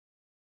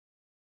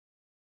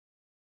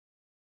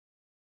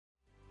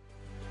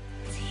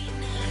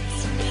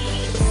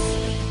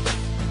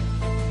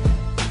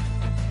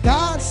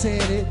God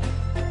said it.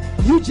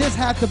 You just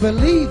have to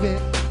believe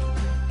it,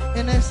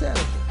 and that's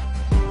settled.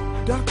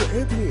 Dr.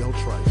 Anthony L.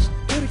 Trice,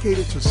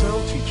 dedicated to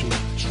sound teaching,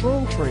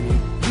 strong training,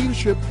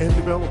 leadership, and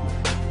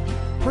development.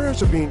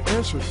 Prayers are being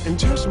answered and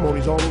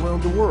testimonies all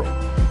around the world,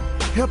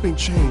 helping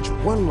change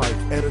one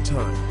life at a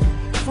time.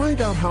 Find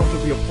out how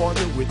to be a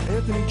partner with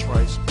Anthony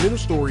Trice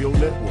Ministerial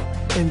Network.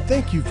 And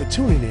thank you for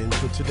tuning in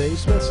for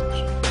today's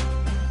message.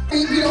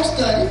 We don't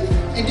study,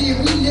 and then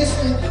we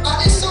listen.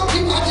 There's some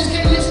people I just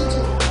can't listen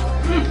to.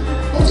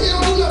 But they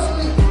don't do that for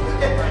me.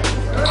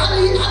 I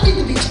need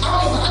to be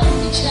challenged. I need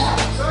to be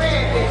challenged.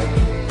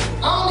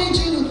 I don't need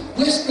you to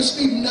whisper,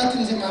 speak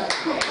nothings in my ear.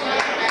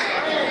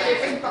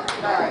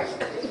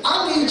 I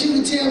need you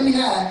to tell me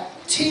how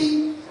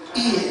tea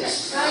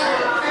is. Tell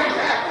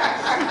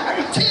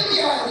me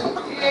how it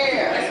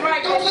is. That's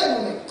right. Don't play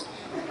with me.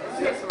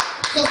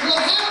 Because what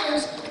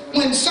happens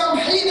when some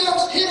hit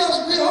us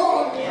real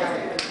hard,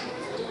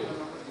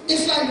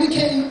 it's like we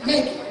can't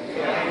make it.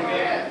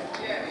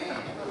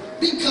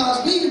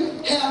 Because we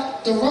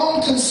have the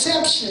wrong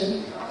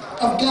conception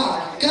of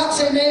God. God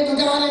say, neighbor,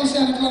 God ain't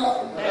Santa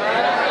Claus.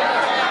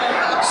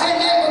 Say,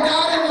 neighbor,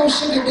 God ain't no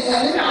sugar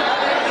daddy.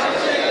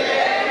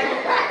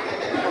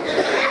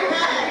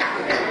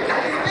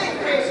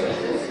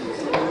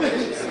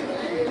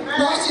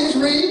 Watch this,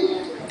 read.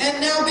 And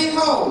now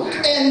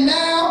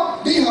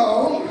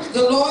behold,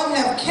 the Lord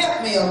have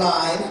kept me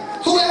alive.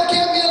 Who have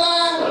kept me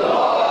alive? The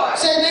Lord.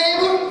 Say,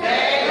 neighbor,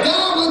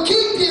 God will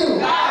keep you.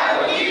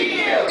 God will keep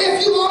you.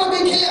 If you want to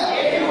be kept.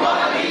 If you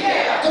want to be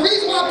kept. The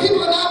reason why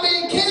people are not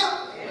being kept,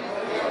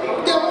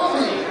 they're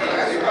wanting.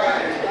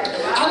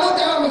 I know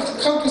down with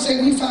the coke and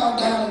say we fall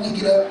down and we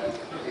get up.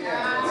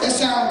 That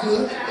sounds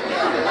good.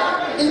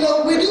 You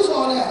know, we do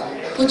fall down,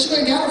 but you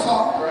ain't got to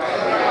fall.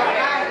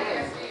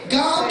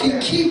 God can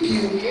keep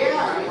you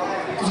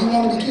if you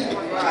want to be kept.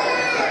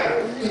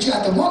 But you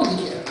have to want to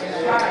be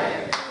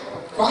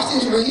kept. Watch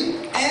this, read.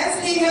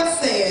 As he hath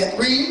said,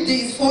 Read.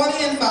 these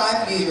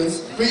 45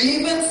 years,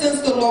 even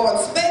since the Lord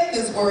spake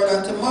this word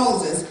unto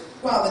Moses,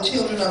 while the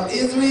children of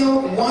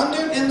Israel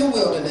wandered in the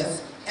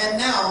wilderness, and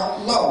now,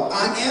 lo,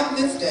 I am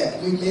this day.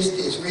 We missed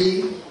this.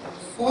 Read.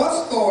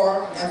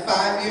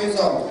 85 years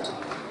old.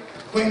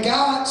 When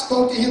God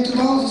spoke to him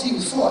through Moses, he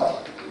was 40.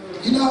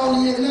 You know how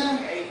old he is now?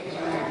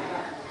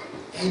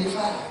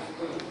 85.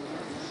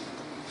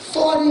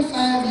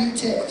 45-year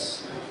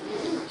test.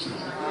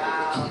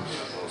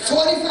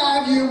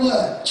 45-year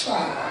what?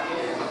 Trial.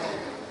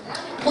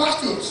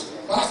 Watch this.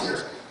 Watch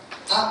this.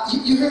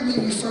 You heard me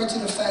refer to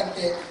the fact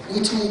that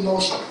we're too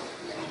emotional.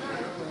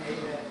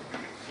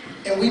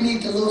 And we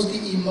need to lose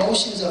the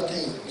emotions of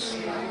things.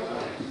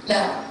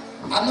 Now,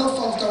 I know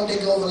folks don't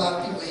think over a lot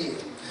of people here.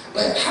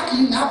 But how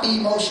can you not be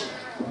emotional?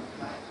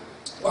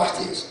 Watch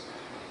this.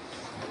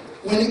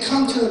 When it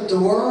comes to the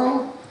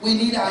world, we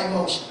need our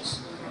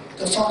emotions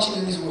to function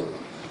in this world.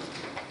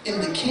 In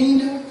the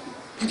kingdom,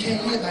 you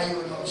can't live by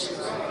your emotions.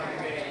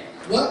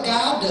 What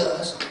God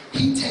does,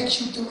 he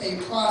takes you through a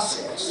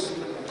process.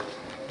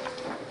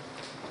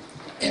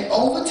 And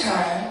over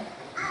time,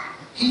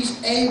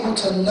 he's able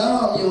to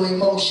numb your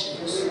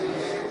emotions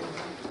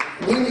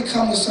when it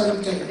comes to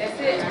certain things.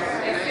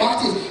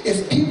 Watch this.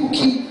 If people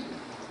keep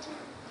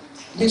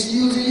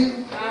misusing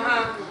you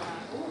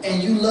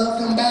and you love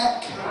them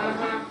back,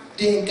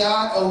 then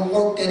God will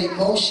work that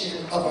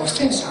emotion of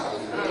offense out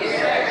of you.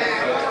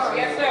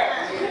 Yes, sir.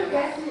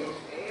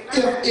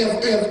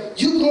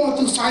 If you're going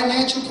through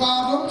financial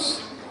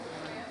problems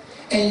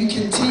and you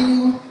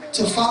continue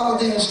to follow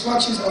the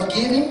instructions of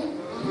giving,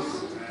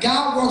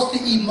 God works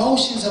the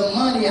emotions of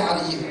money out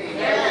of you.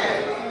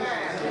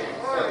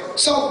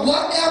 So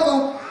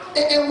whatever,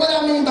 and what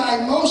I mean by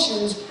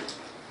emotions,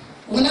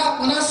 when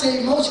I say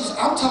emotions,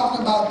 I'm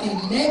talking about the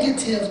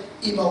negative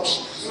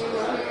emotions.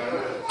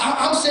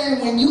 I'm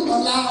saying when you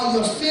allow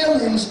your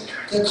feelings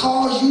to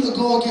cause you to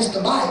go against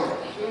the Bible.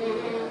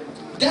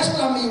 That's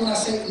what I mean when I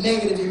say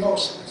negative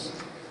emotions.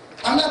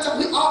 I'm not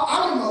talking,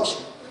 I'm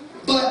emotional.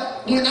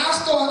 But when I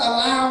start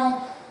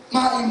allowing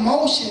my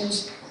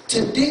emotions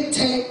to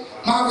dictate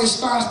my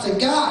response to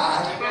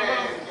God,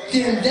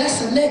 then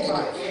that's a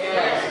negative.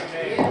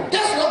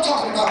 That's what I'm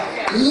talking about.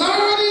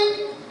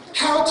 Learning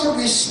how to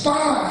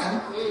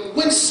respond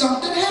when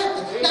something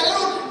happens.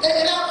 Now,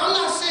 I'm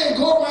not saying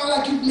go around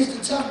like you Mr.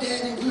 Tough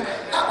Daddy.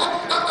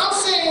 I'm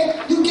saying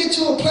you get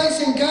to a place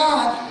in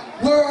God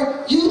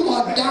where you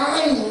are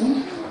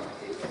dying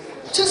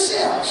to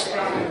self.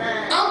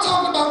 I'm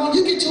talking about when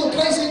you get to a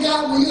place in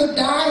God where you're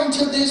dying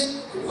to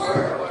this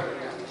world.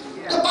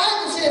 The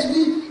Bible says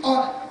we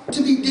are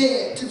to be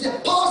dead.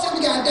 Paul said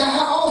we got to die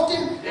how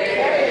often?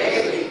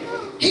 Daily.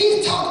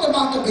 He's talking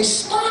about the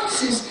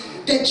responses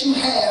that you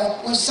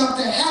have when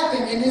something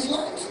happened in his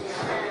life.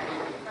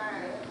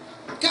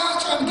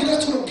 God's trying to get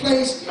us to a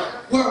place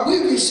where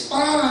we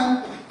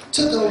respond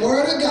to the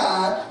Word of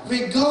God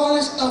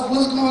regardless of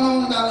what's going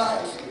on in our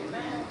life.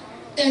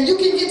 And you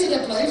can get to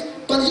that place,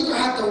 but you're going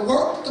to have to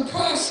work the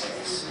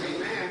process.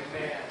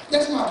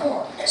 That's my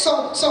point.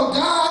 So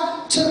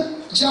God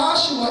took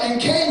Joshua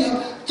and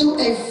Caleb through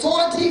a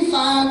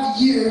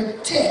 45-year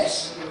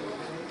test.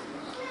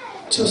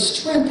 to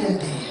strengthen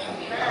them.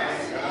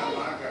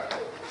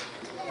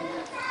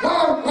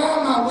 Why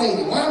am I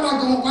waiting?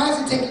 Why is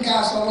it taking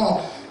God so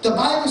long? The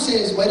Bible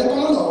says, wait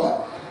upon the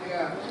Lord,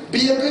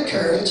 be of good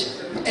courage,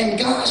 and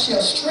God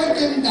shall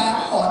strengthen thy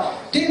heart.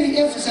 Then he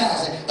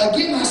emphasizes it.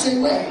 Again, I say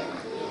wait.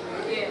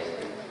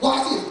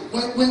 Watch this.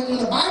 When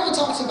the Bible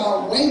talks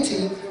about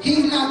waiting,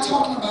 he's not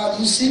talking about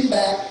you sitting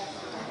back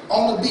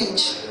on the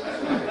beach,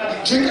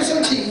 drinking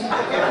some tea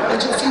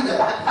with your feet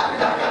up.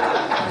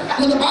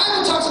 When the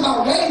Bible talks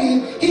about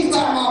waiting, he's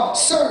talking about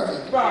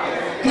serving.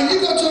 When you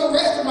go to a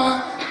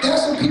restaurant,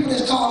 there's some people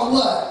that's called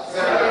what?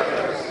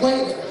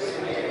 Waiter.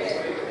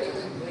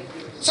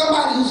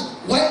 Somebody who's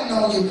waiting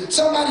on you.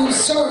 Somebody who's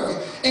serving.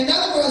 In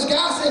other words,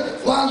 God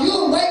said, while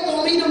you're waiting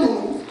on me to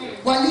move,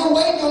 while you're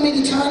waiting on me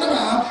to turn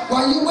around,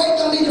 while you're waiting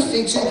on me to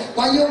fix it,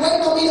 while you're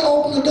waiting on me to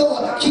open the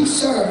door, keep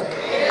serving.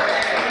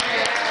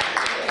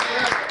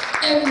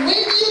 And when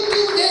you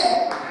do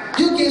that,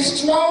 you get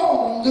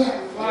strong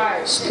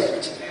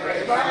spiritually.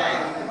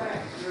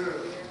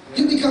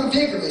 You become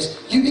vigorous.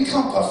 You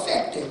become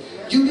perfected.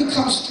 You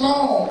become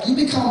strong. You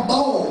become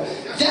bold.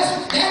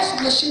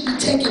 That's what should be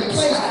taking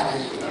place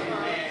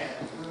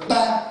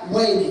by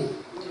waiting.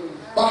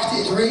 Watch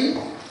this. Read.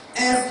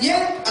 As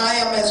yet I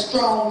am as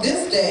strong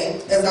this day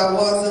as I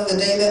was in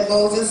the day that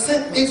Moses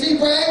sent me. Is he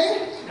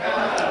bragging?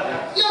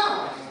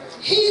 No.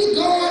 He's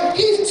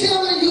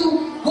telling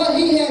you what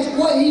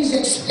he's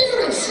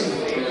experiencing.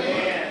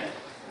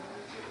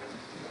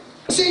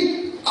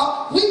 See,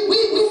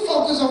 we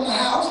focus on the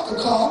house, the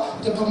car,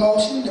 the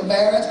promotion, the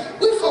marriage.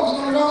 We focus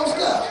on the wrong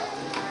stuff.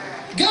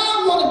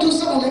 God wants to do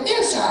something on the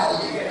inside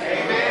of you.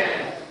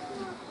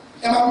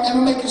 Am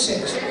I making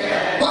sense?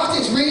 Watch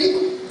this.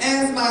 Read.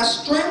 As my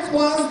strength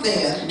was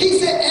then. He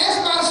said,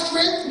 as my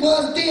strength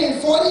was then,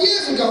 40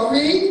 years ago.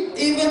 Read.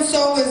 Even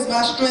so is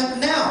my strength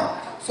now.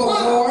 For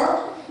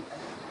war.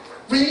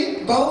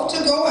 Read. Both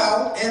to go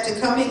out and to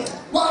come in.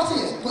 Watch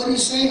this. What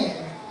he's saying.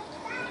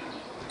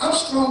 I'm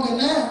stronger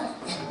now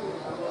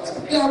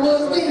than I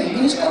was then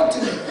when he spoke to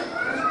me.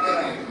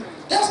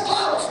 That's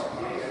powerful.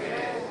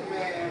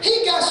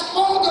 He got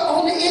stronger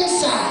on the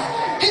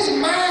inside. His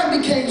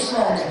mind became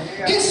stronger.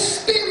 His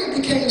spirit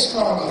became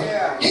stronger.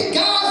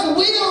 God's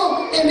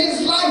will in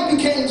his life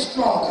became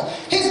stronger.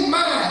 His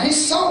mind, his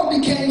soul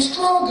became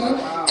stronger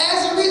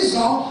as a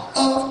result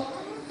of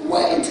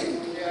waiting.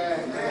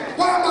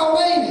 Why am I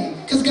waiting?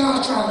 Because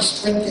God's trying to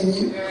strengthen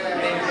you.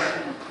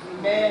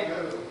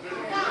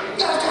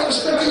 God's trying to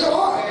strengthen your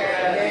heart.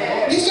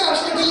 He's trying to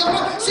strengthen your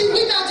mind. See,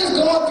 we're not just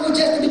going through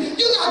just to be,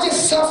 you're not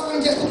just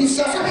suffering just to be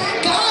suffering.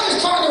 God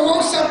is trying to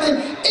work something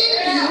in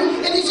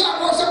you, and he's trying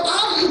to work something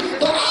out of you.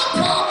 But our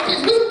problem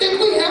is we think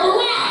we have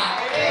arrived.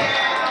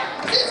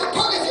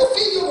 If you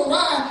feel you've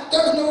arrived,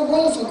 there's no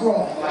room for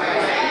growing.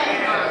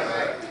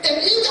 And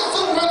you got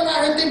folks running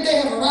around here and think they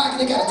have arrived,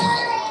 they got a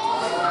title.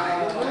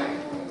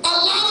 A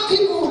lot of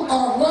people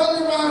are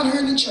running around here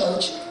in the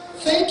church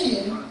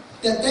thinking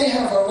that they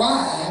have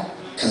arrived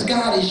because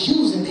God is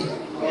using them.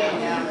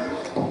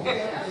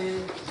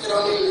 They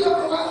don't mean you have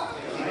arrived.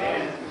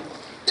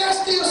 There's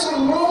still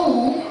some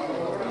room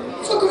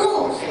for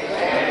growth.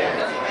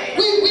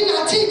 We're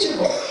not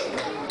teachable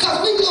because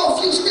we know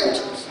a few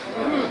scriptures.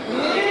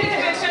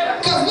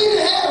 Because we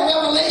didn't have a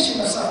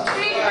revelation or something.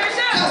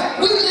 Because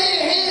we laid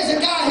hands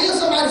and God healed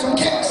somebody from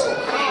cancer.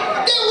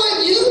 That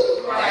wasn't you.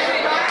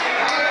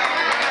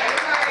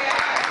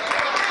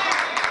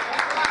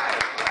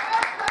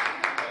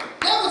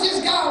 That was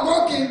just God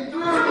working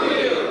through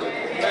you.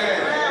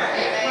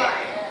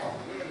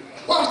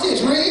 Watch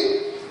this. Read.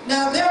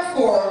 Now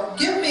therefore,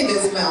 give me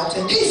this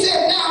mountain. He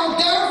said, now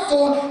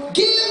therefore,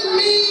 give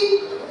me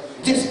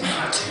this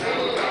mountain.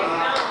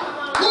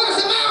 What is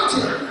the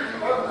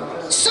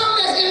mountain?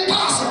 Something that's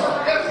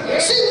impossible.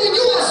 See, when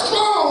you are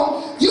strong,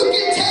 you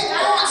can take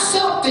on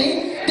something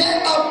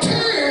that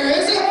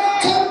appears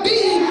to be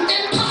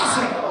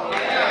impossible.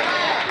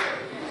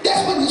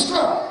 That's when you're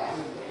strong.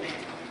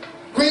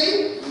 Read.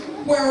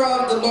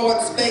 Whereof the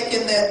Lord spake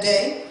in that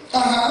day.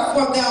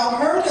 For thou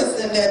heardest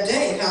in that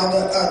day how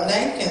the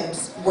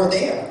Anakims were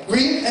there.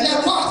 Read. And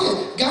now watch this.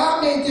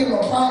 God made them a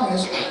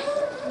promise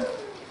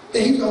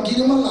that he was going to give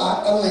them a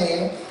lot of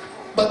land,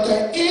 but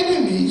their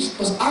enemies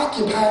was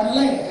occupying the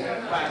land.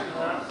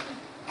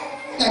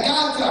 Now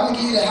God said, I'm going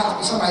to give you the house,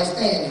 but somebody's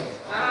staying in it.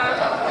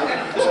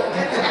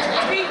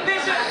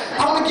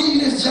 I'm going to give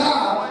you this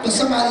job, but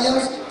somebody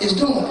else is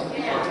doing it.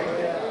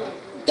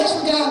 That's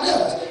what God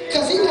does.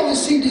 Because he wants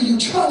to see, do you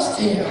trust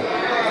him?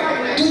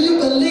 Do you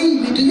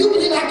believe me? Do you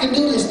believe I can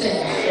do this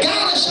thing?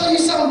 God will show you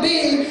something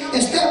big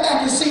and step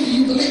back and see, do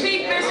you believe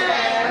it?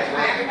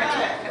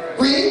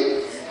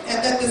 Read.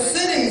 And that the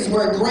cities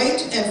were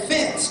great and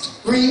fenced.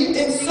 Read.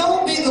 If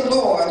so be the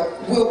Lord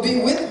will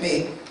be with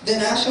me,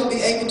 then I shall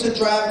be able to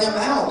drive them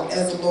out,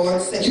 as the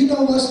Lord said. You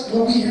know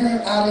what we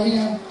heard out of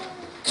him?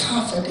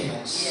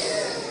 Confidence.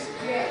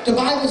 The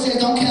Bible says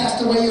don't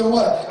cast away your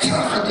what?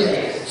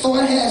 Confidence. For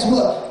it has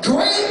what?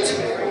 Great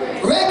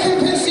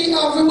recompense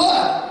of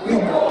what?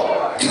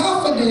 Reward.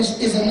 Confidence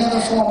is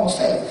another form of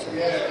faith.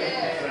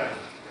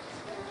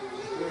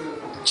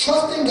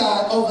 trusting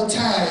God over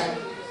time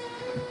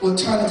will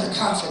turn into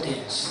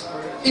confidence.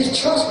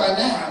 It's trust right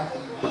now,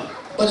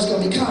 but it's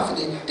going to be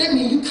confident. That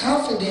means you're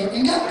confident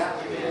in God.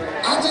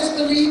 I just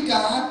believe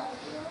God.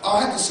 I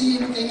don't have to see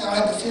anything. I don't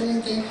have to feel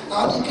anything.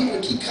 I don't need people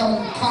to keep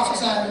coming and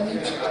prophesying to me.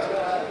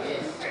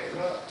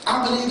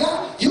 I believe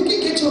God. You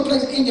can get to a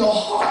place in your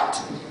heart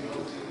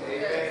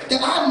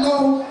that I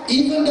know,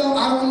 even though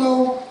I don't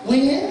know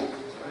when,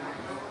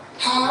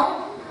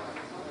 how,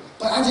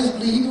 but I just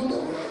believe He's going to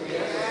do it.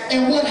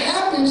 And what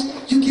happens,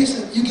 you get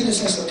a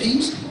sense of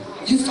peace.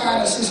 You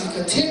find a sense of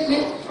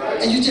contentment,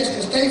 and you just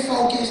can stay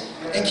focused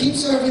and keep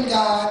serving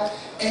God,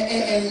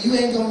 and you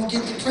ain't going to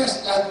get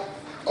depressed like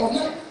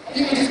overnight.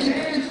 You can just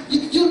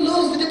you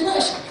lose the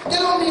depression. That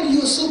don't mean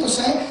you're a super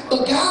saint,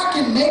 but God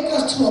can make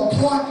us to a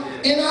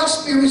point in our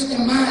spirits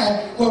and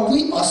mind where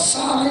we are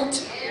solid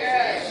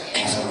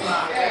as a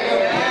rock.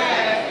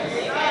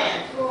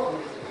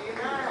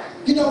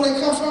 You know where they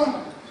come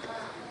from?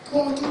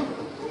 Going through.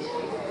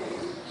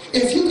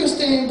 If you can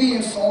stand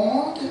being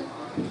formed,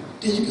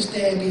 then you can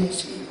stand being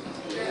filled.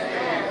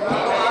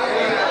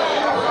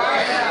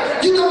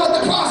 You know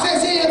what the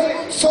process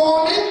is?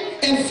 Forming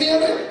and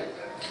filling.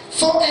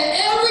 For at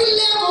every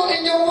level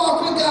in your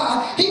walk with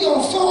God, He's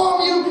going to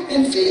form you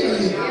and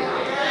fill you.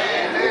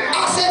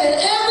 I said at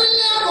every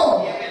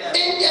level.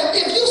 And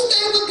if you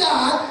stay with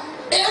God,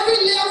 every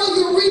level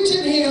you reach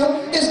in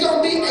Him is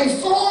going to be a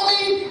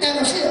forming and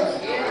a filling.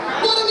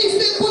 What does He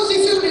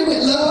fill me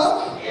with?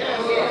 Love.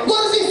 What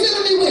does He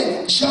fill me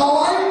with?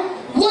 Joy.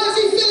 What does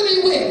He fill me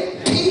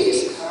with?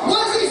 Peace.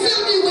 What does He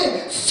fill me with?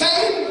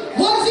 Faith.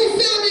 What does He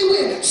fill me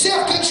with?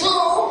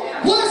 Self-control.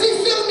 What does He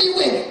fill me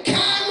with?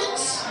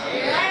 Kindness.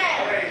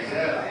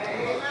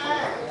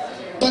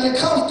 But it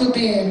comes to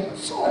being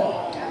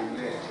formed.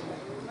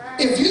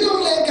 If you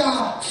don't let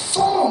God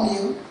form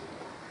you,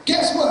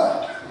 guess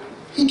what?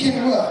 He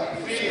can't what?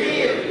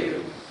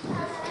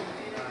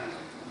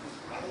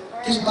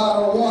 This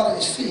bottle of water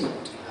is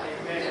filled.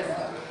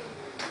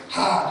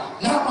 How?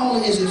 Not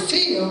only is it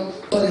filled,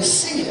 but it's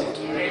sealed.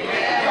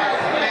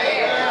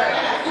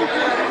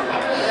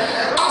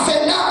 I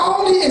said not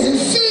only is it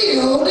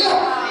filled,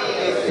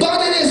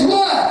 but it is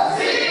what?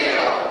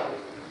 Sealed.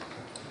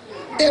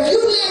 If you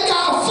let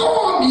God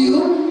form you,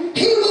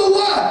 He will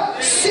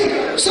what?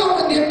 Seal. So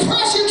when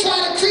depression try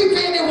to creep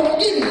in, it won't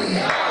get in.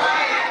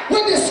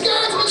 When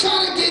discouragement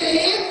try to get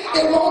in,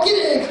 it won't get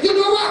in. You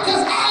know why?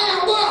 Because I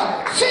am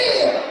what?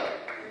 Filled.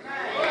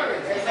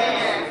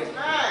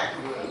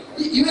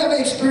 You ever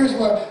experienced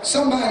where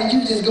somebody,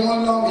 you just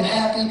going along and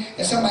happy,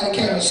 and somebody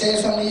came and said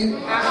something to you?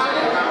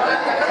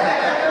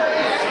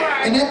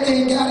 And that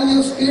thing got in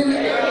your spirit,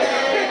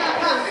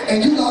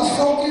 and you lost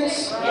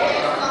focus,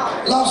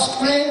 lost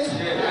strength,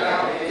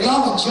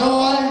 lost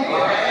joy.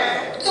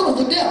 It was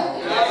the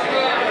devil.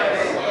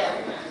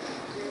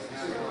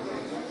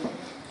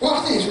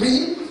 Watch this,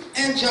 read.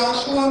 And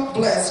Joshua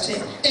blessed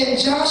him. And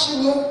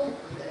Joshua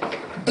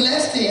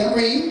blessed him,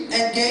 read.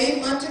 And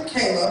gave unto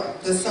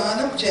Caleb, the son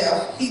of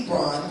Jeph,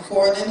 Hebron,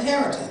 for an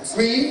inheritance.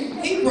 Read.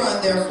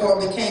 Hebron therefore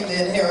became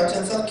the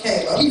inheritance of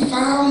Caleb. He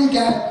finally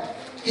got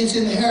his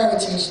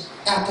inheritance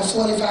after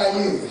 45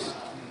 years.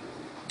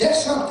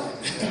 That's something.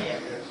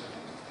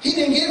 He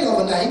didn't get it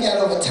overnight, he got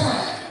it over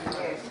time.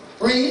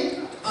 Read.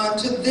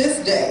 Unto this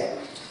day,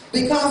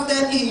 because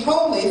that he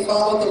wholly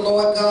followed the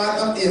Lord God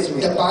of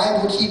Israel. The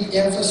Bible keeps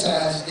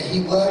emphasizing that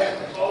he what?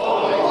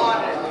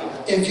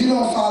 If you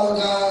don't follow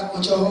God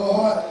with your whole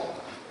heart,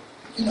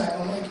 you're not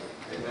going to make it.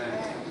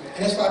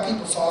 And that's why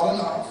people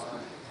falling off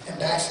and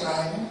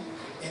backsliding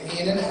and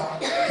in and out,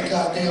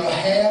 because they are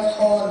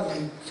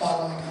half-heartedly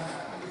following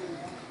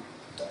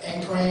God. They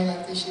ain't praying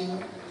like they should,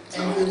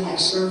 ain't really in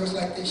service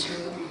like they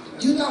should.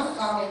 You're not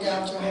following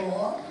God with your whole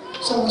heart.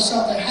 So when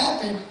something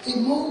happens, it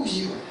moves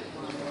you.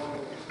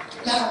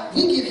 Now,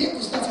 we get hit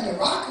with stuff in the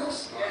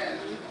rockers,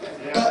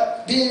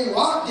 but being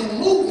rocked and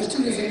moved is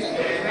two different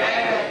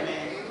things.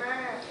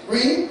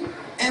 Read.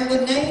 And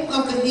the name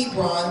of the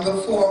Hebron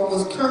before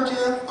was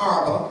Kirjath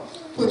Arba,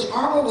 which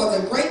Arba was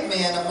a great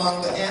man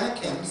among the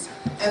Anakims,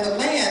 and the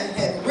land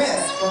had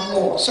rest from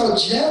war. So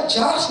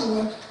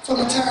Joshua, from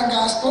the time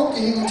God spoke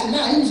to him until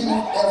now, he was in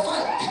that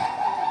fight.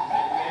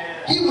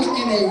 He was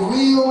in a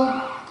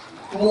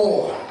real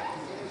war.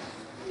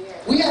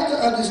 We have to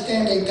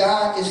understand that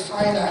God is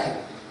finite.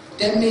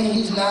 That means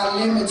He's not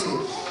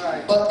limited.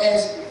 But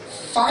as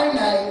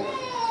finite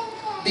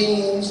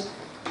beings,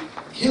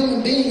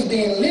 human beings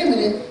being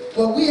limited,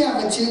 what we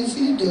have a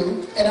tendency to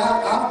do, and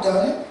I've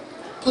done it,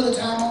 put a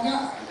time on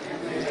God.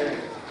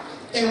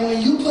 And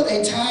when you put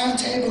a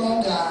timetable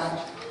on God,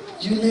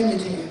 you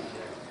limit Him.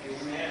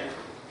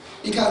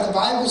 Because the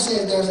Bible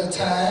says there's a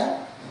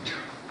time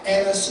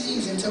and a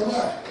season to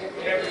what?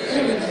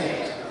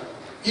 Everything.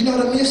 You know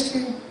the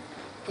mystery?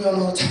 We don't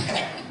know the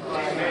time.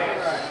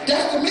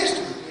 That's the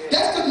mystery.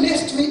 That's the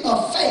mystery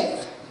of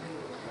faith.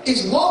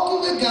 It's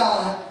walking with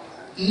God,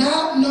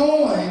 not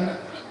knowing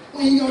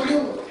when He's going to do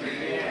it.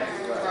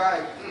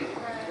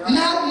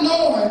 Not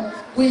knowing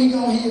when He's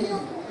going to heal you.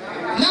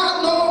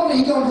 Not knowing when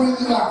He's going to bring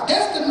you out.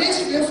 That's the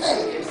mystery of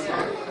faith.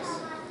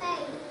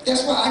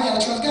 That's why I gotta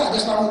trust God.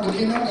 That's why I'm gonna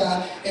depend on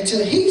God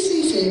until He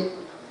sees fit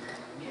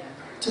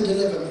to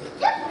deliver me.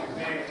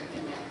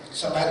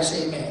 Somebody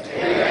say amen.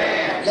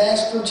 Amen.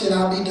 Last scripture and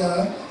I'll be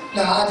done.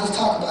 Now I'll just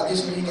talk about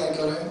this one, you gotta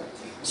go there.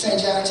 St.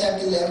 John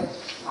chapter 11.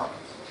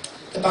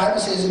 The Bible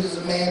says it was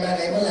a man by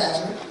the name of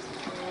Lazarus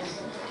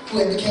who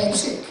had became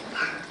sick.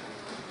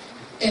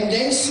 And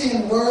they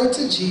sent word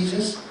to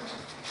Jesus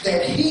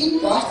that he,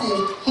 watch this,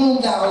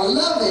 whom thou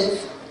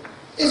lovest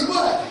is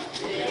what?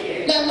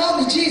 Now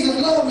notice Jesus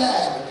loved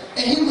Lazarus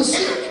and he was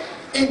sick.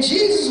 And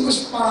Jesus'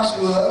 response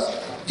was,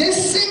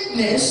 this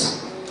sickness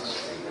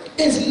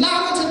is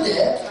not unto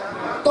death,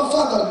 but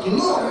for the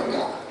glory of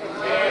God.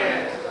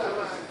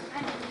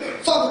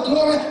 For the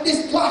glory,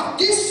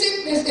 this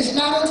sickness is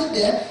not unto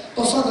death,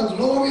 but for the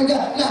glory of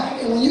God. Now,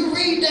 and when you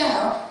read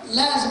down,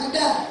 Lazarus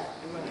died.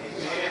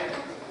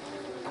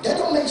 That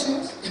don't make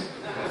sense.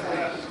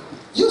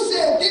 You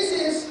said this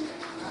is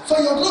for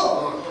your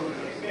glory.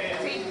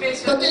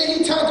 But then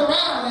he turned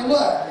around and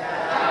what?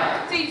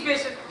 Teach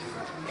Bishop.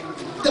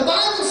 The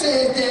Bible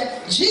says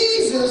that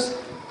Jesus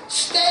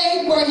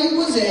stayed where he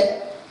was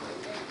at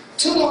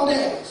 2 more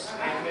days.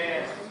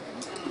 Amen.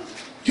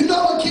 You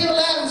know what killed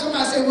Lazarus?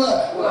 Somebody say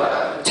what?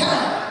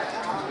 Time.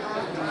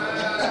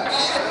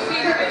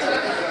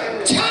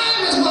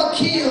 Time is what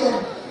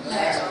killed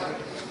Lazarus.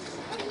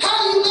 How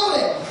do you know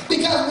that?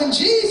 Because when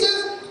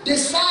Jesus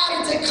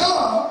decided to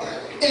come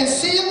and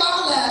see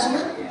about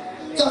Lazarus,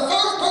 the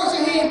first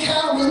person he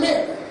encountered was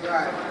Mary.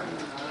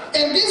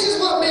 And this is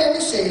what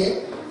Mary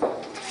said.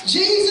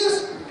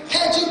 Jesus,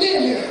 had you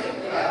been here?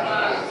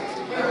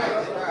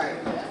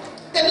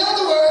 In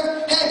other words,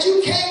 had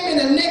you came in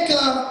the nick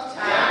of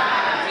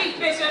Teach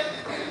Bishop.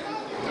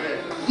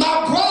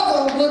 my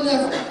brother wouldn't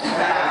have.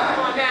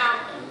 Come on down.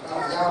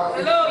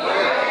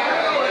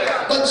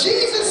 Hallelujah. But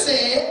Jesus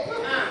said,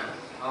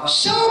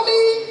 show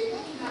me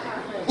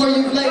where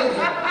you laid him.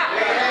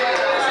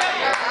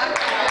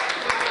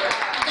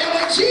 And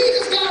when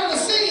Jesus got on the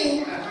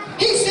scene,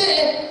 he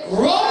said,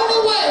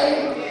 roll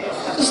away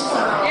the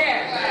stone.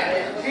 Yeah.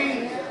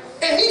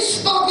 And he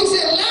spoke, he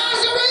said,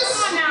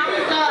 Lazarus, Come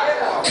on now.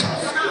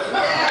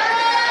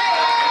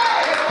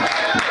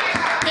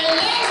 and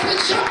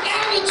Lazarus jumped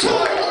out of the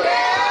tomb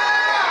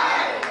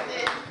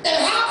and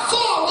hopped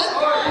forward.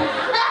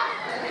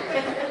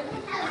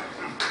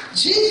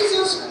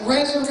 Jesus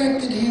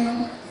resurrected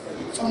him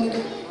from the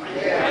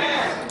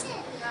dead.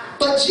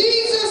 But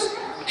Jesus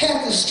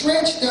had to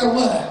stretch their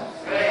what?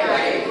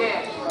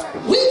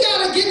 We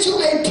got to get to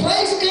a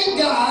place in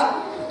God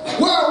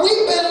where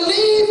we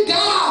believe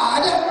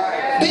God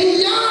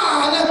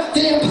beyond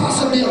the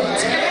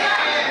impossibility.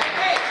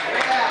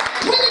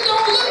 When it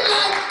don't look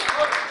like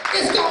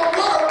it's going to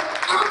work,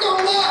 I'm going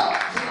to what?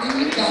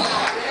 Believe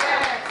God.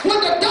 When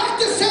the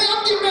doctor say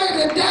I'm getting ready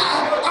to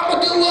die, I'm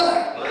going to do what?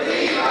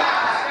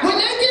 When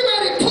they get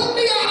ready to put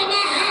me out of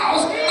my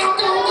house, I'm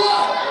going to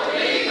what?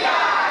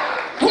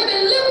 When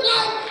it look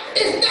like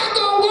it's not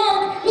going to work,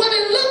 when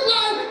it look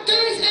like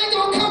things ain't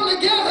going to come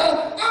together,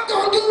 I'm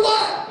going to do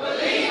what?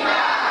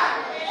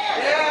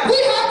 We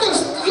have to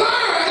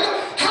learn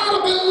how to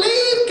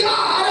believe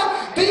God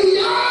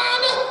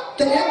beyond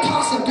the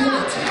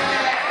impossibility.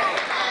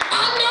 I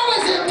know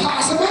it's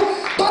impossible,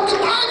 but the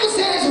Bible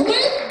says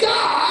with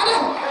God,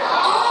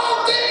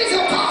 all things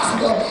are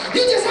possible.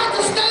 You just have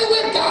to stay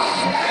with God.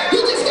 You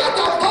just got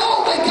to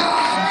hold with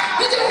God.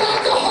 You just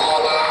have to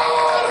hold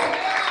on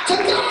to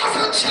God's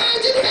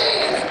unchanging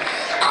hand.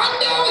 I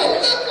know it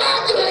look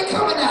like you ain't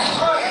coming out. I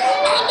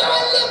know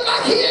it look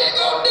like he ain't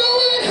gonna do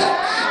it.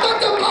 But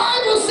the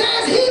Bible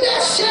says he that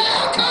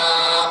shall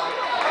come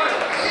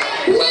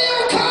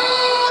will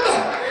come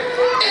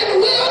and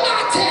will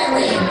not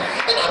tarry.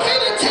 And I'm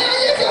here to tell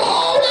you, if you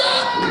hold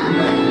up,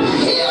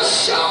 he'll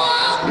show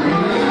up.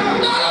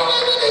 Not only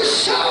will he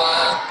show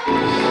up,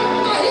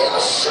 but he'll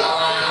show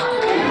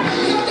up.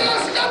 Because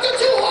there's nothing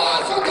too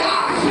hard for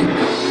God.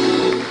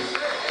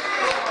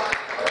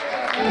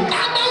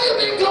 I know you've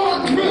been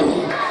going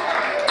through.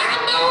 I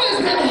know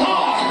it's been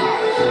hard.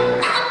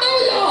 I know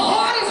your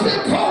heart has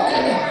been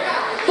broken.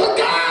 But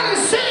God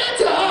is saying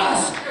to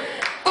us,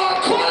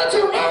 according to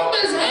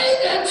Romans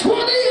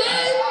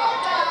 8:28,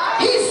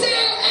 he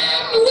said,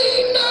 and we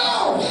know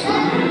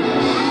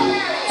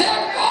that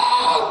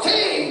all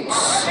things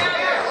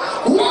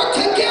work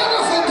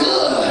together for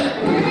good,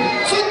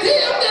 for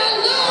them that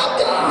love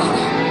God,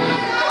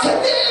 to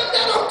them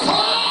that are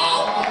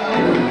called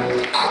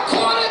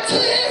according to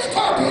his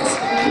purpose.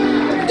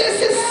 This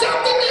is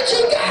something that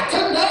you got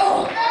to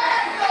know,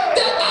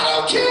 that I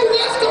don't care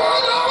what's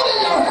going on in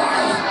your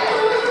life,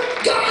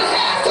 God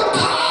has the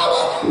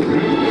power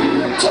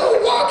to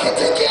work it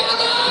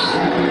together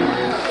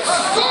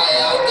for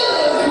your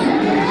good.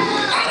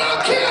 I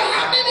don't care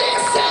how many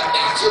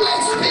setbacks you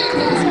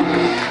experience.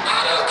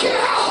 I don't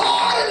care how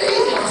hard it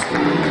is.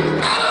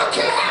 I don't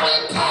care how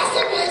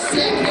impossible it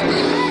seems to be.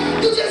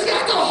 You just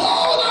got to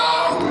hold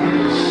on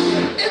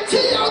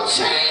until your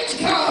change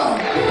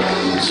comes.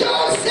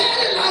 Job said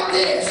it like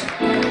this: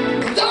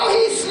 though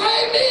he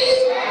slay me,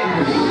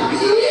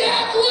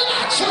 yet will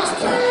I trust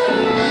him.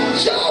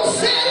 Job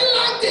said it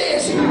like this.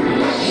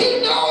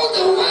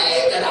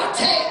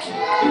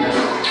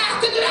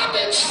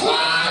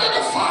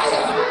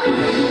 fire.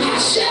 I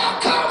shall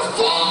come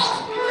forth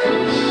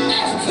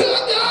as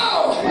pure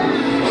gold.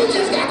 You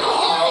just got to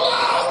hold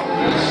on.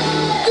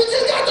 You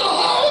just got to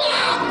hold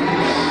on.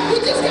 You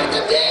just got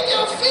to dig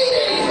your feet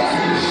in.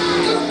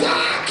 Because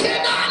God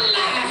cannot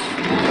lie.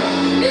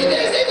 Neither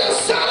is he the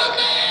Son of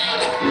Man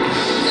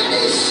that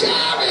he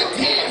shall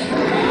repent.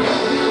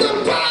 The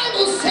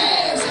Bible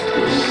says,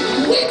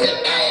 weeping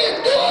may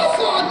endure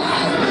for a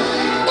night,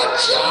 but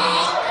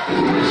joy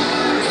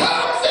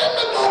comes in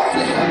the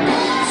morning.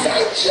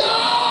 Say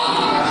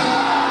joy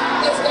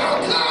is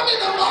gonna come in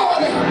the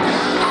morning.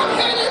 I'm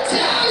here to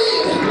tell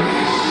you,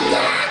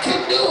 God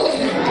can do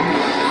it.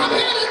 I'm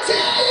here to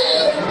tell you,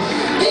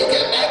 he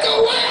can make a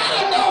way out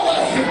of no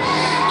way.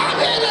 I'm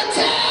here to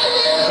tell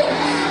you,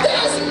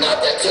 there's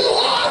nothing too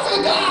hard for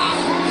God.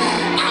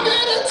 I'm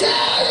here to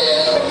tell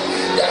you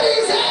that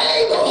he's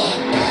able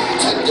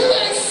to do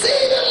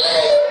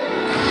exceedingly,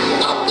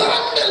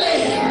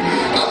 abundantly,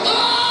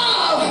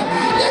 above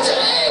that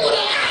you're able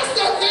to ask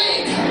a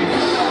thing.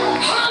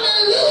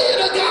 Hallelujah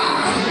to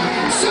God.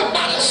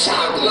 Somebody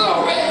shout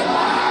glory.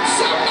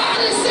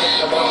 Somebody say,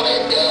 won't he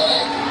do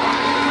it?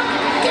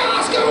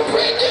 God's gonna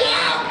bring you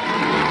out.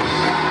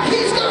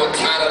 He's gonna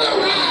turn it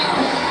around.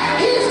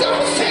 He's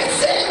gonna fix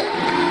it.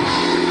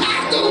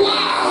 After a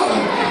while,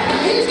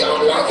 he's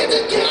gonna work it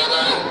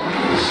together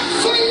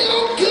for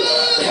your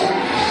good.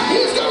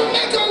 He's gonna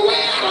make a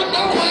way out of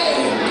no way.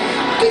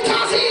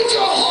 Because he's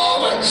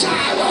Jehovah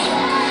Jireh.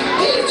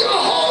 He's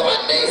Jehovah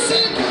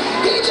Nissi.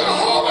 He's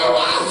Jehovah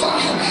Rapha.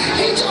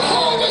 He's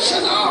Jehovah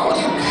Shalom.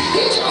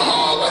 He's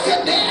Jehovah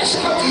Kadesh.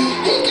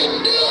 He can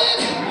do it.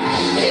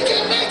 He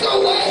can make a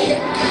way.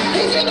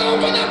 He can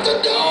open up the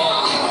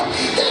door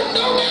that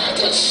no man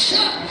can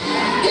shut.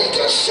 He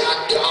can shut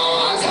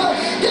doors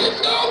that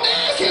no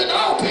man can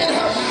open.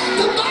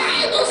 The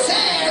Bible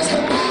says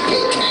he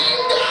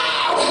came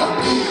down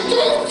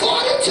through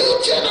 42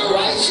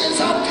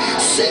 generations,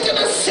 seeking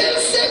a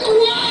sin-sick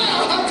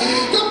world.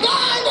 The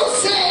Bible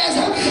says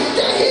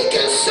that he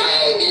can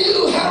save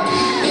you.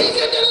 He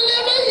can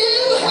deliver you.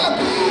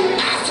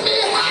 Ask me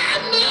how I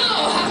know.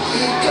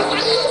 Because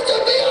I used to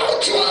be on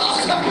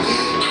drugs.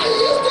 I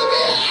used to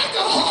be an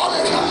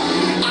alcoholic.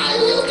 I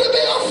used to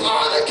be a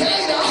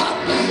fornicator.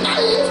 I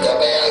used to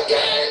be a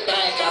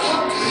gangbanger.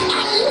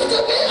 I used to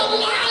be a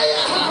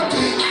liar.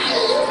 I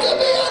used to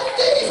be a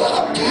thief.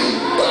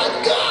 But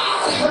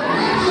God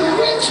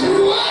reached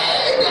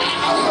way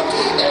down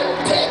and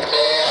picked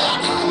me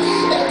up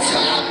and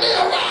turned me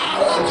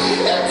around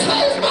and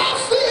placed my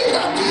feet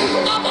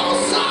up on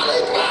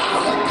solid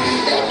ground.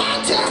 And my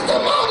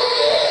testimony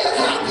is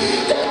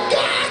that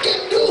God can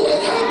do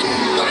it.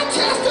 My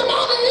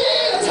testimony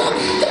is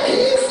that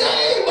he's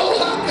able.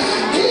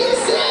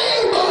 He's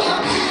able.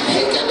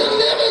 He can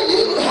deliver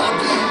you.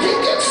 He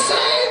can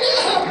save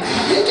you.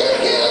 He can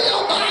heal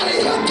your body.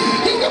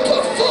 He can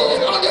put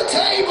food on your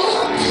table.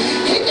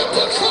 He can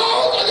put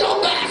clothes on your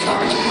back.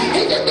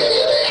 He can give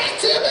you the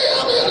activity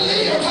of your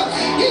life.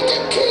 He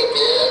can keep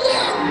you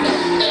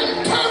in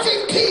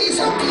perfect peace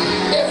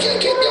if you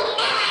keep your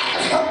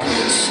mind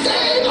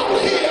stayed on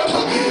him.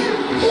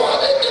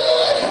 Won't he do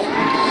it?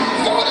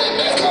 Won't he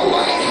make a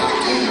way?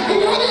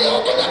 Won't he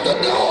open up the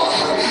door?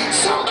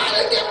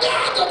 Somebody give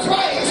God the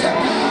praise.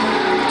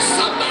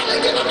 Somebody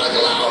give him the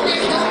glory.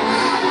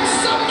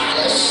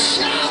 Somebody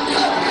shout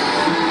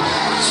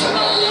to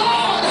the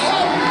Lord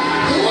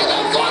with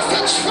a voice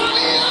of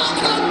triumph.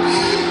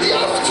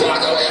 Your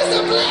struggle is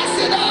a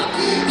blessing.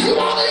 You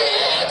on the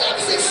edge of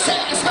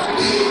success.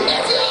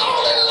 If you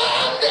only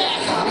learn that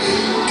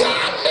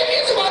God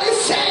means what he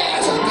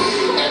says,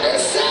 and he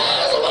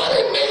says what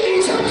he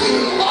means.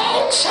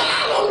 Oh,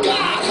 child of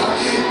God,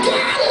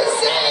 God is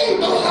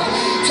able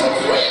to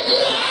bring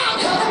you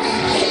out.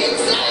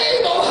 He's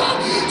able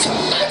to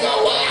make a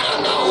way out of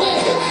no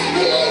way.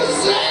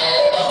 He's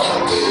able.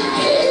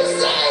 He's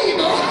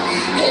able.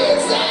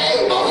 He's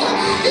able.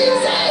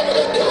 He's able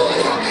to do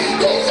it.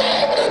 He's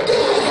able to do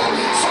it.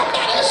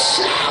 Somebody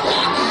shout,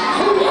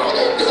 won't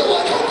he do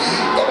it?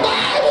 The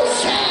Bible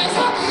says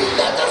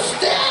that the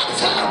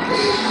steps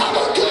of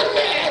a good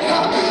man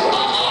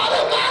are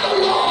ordered by the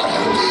Lord.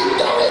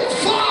 Though it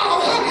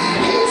fall,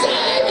 he's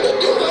able to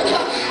do it.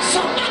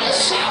 Somebody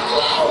shout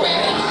glory.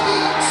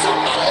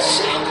 Somebody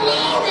shout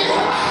glory.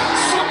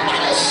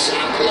 Somebody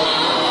shout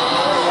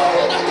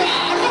glory to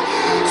God.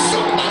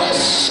 Somebody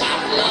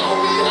shout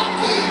glory.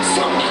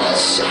 Somebody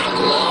shout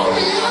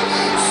glory.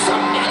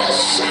 Somebody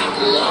shout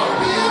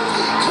glory.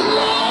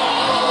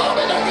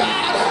 Glory to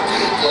God.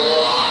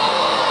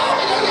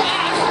 Glory to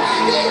God.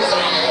 He's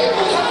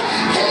able.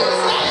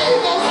 He's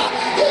able.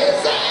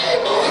 He's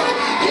able.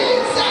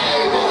 He's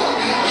able.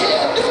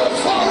 He'll do it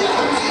for you.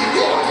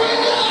 He'll bring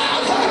you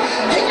out.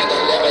 He can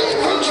deliver you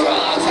from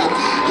drugs.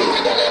 He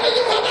can deliver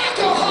you from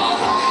alcohol.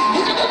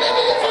 He can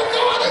deliver you from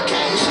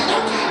fornication.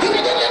 He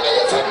can deliver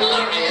you from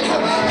lying.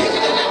 He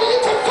can deliver you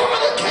from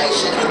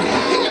fornication.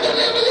 He can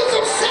deliver you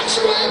from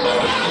sexual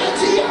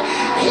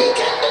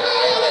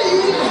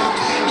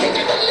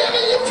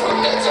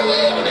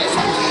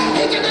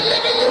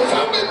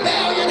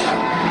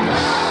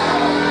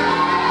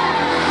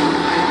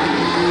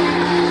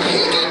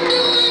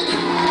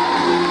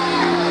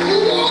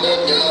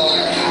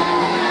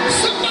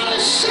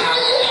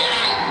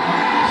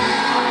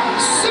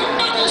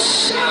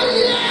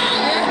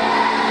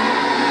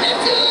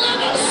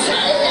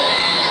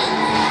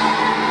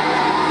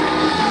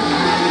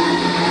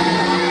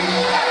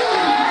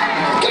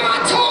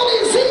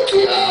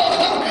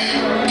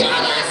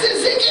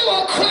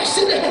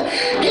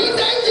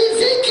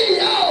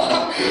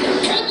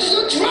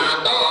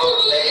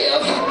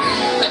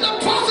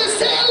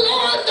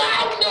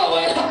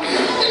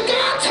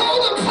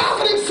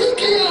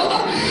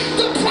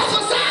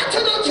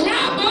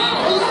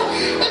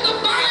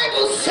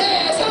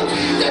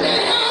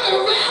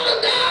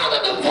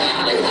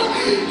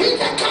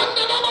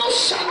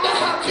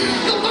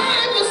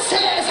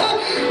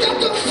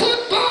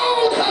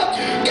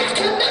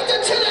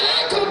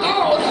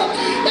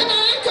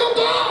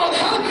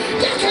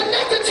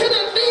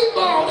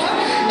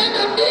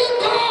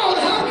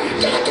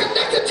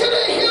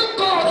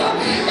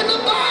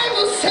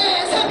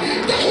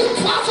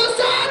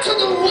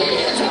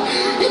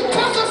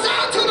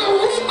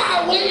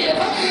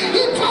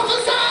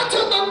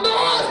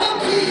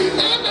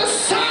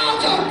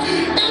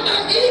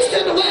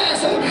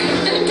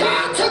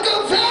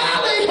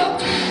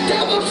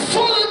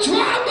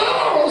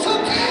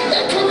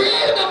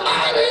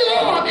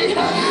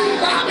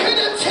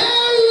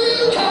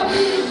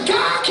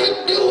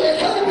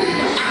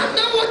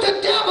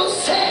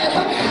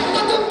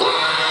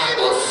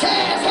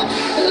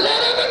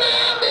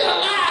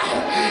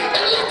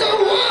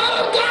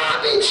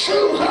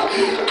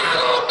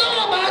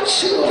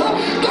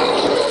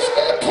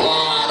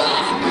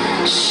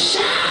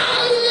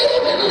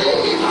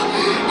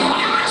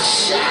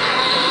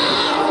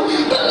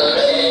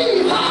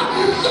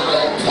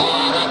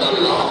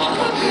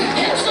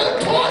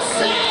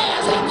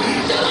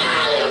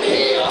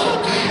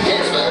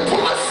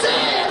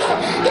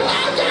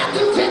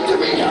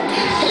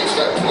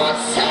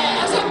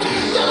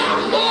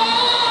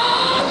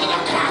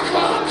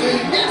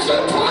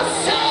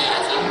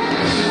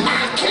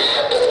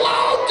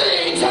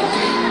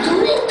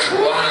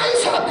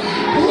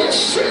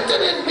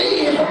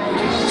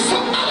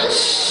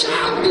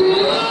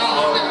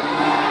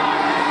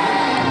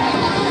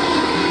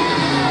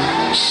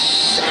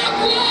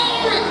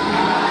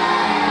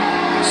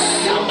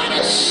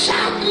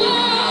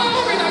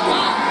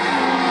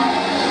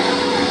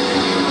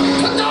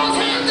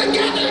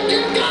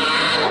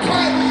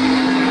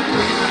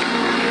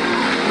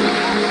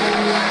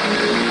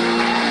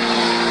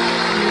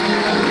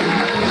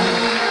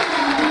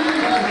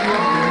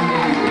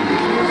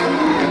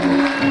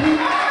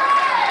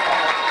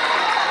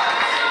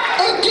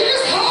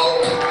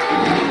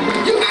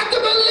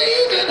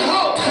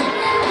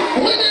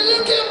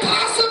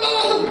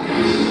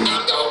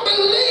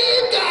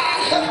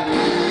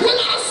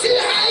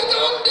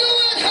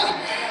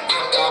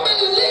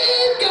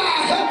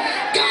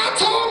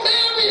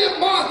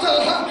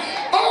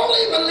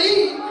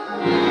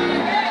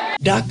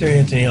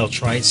Anthony L.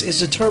 Trice is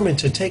determined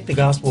to take the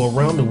gospel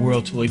around the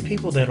world to a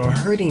people that are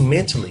hurting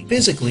mentally,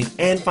 physically,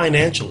 and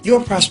financially.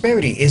 Your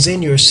prosperity is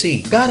in your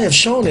seed. God has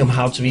shown him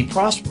how to be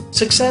prosperous,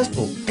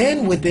 successful,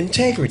 and with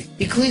integrity.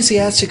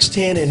 Ecclesiastes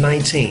 10 and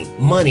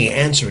 19. Money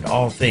answered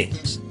all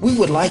things. We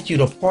would like you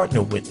to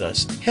partner with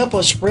us. Help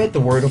us spread the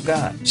word of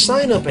God.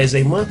 Sign up as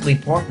a monthly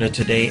partner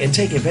today and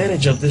take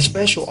advantage of this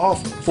special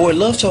offer. For a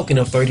love token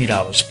of $30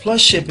 plus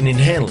shipping and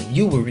handling,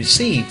 you will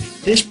receive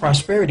this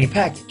prosperity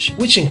package,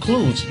 which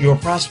includes Your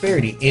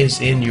Prosperity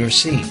is in Your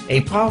Seed, a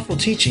powerful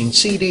teaching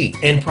CD,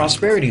 and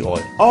prosperity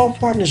oil. All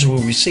partners will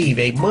receive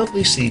a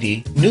monthly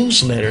CD,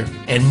 newsletter,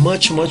 and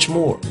much, much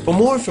more. For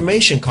more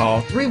information,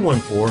 call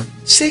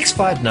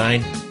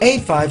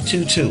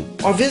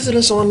 314-659-8522 or visit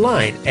us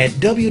online at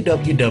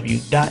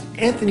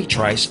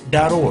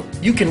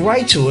www.anthonytrice.org. You can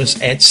write to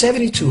us at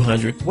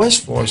 7200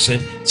 West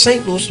Florissant,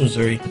 St. Louis,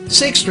 Missouri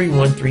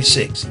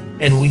 63136,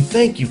 and we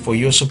thank you for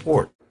your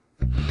support.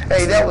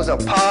 Hey, that was a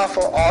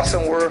powerful,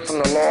 awesome word from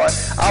the Lord.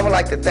 I would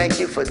like to thank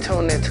you for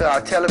tuning into our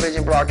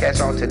television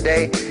broadcast on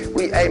today.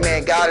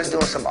 Amen, God is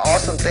doing some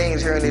awesome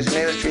things here in this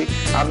ministry.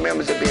 Our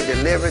members are being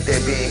delivered,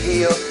 they're being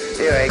healed,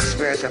 they're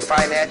experiencing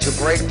financial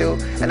breakthrough,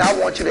 and I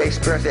want you to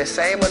experience that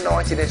same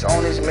anointing that's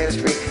on this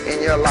ministry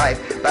in your life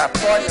by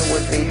partnering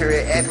with me here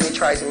at Anthony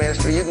Trice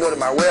Ministry. You can go to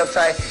my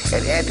website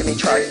at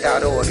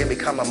anthonytrice.org and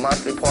become a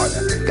monthly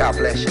partner. God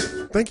bless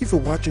you. Thank you for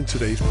watching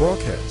today's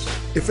broadcast.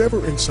 If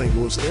ever in St.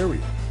 Louis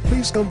area,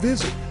 please come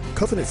visit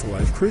Covenant for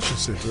Life Christian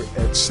Center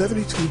at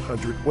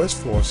 7200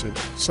 West Florissant,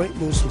 St.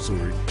 Louis,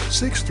 Missouri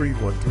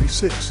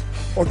 63136,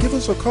 or give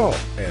us a call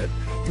at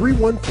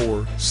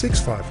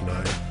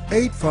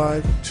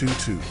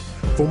 314-659-8522.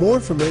 For more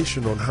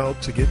information on how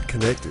to get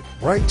connected,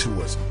 write to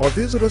us or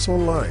visit us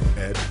online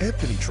at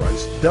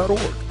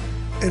anthonytrice.org.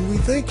 And we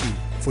thank you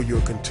for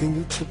your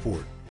continued support.